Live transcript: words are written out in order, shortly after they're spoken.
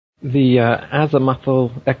The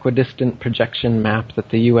azimuthal equidistant projection map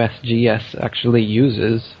that the USGS actually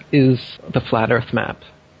uses is the Flat Earth map.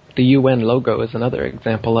 The UN logo is another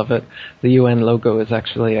example of it. The UN logo is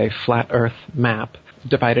actually a Flat Earth map,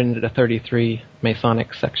 divided into 33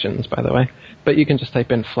 Masonic sections, by the way. But you can just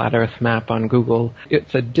type in Flat Earth map on Google.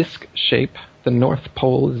 It's a disc shape. The North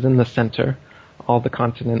Pole is in the center. All the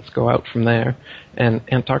continents go out from there. And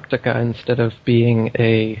Antarctica, instead of being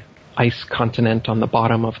a ice continent on the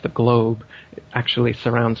bottom of the globe, it actually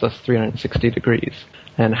surrounds us 360 degrees.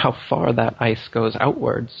 And how far that ice goes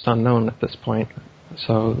outwards is unknown at this point.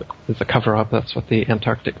 So there's a cover-up. That's what the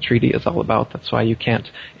Antarctic Treaty is all about. That's why you can't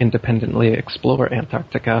independently explore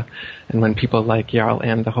Antarctica. And when people like Jarl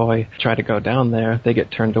Anderhoy try to go down there, they get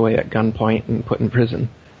turned away at gunpoint and put in prison.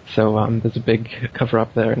 So there's a big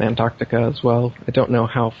cover-up there in Antarctica as well. I don't know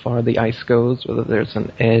how far the ice goes, whether there's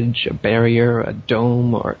an edge, a barrier, a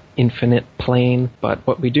dome, or infinite plane. But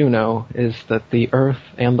what we do know is that the Earth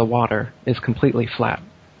and the water is completely flat,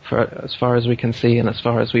 for as far as we can see and as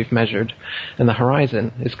far as we've measured. And the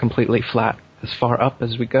horizon is completely flat, as far up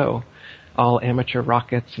as we go. All amateur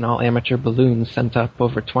rockets and all amateur balloons sent up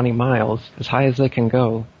over 20 miles, as high as they can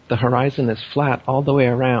go. The horizon is flat all the way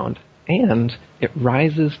around. And it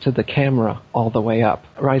rises to the camera all the way up.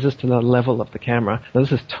 It rises to the level of the camera. Now,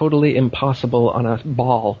 this is totally impossible on a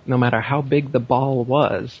ball. No matter how big the ball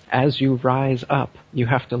was, as you rise up, you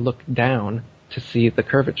have to look down to see the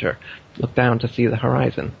curvature. Look down to see the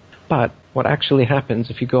horizon. But what actually happens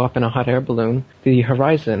if you go up in a hot air balloon, the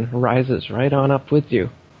horizon rises right on up with you,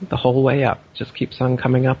 the whole way up. Just keeps on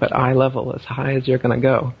coming up at eye level, as high as you're going to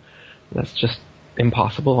go. That's just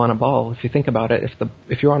impossible on a ball. If you think about it,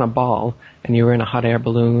 if you're on a ball and you're in a hot air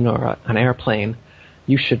balloon or an airplane,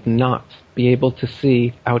 you should not be able to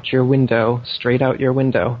see out your window, straight out your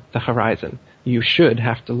window, the horizon. You should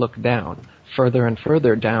have to look down, further and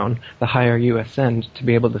further down, the higher you ascend to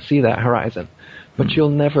be able to see that horizon. But you'll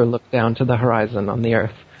never look down to the horizon on the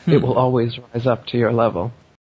Earth. It will always rise up to your level.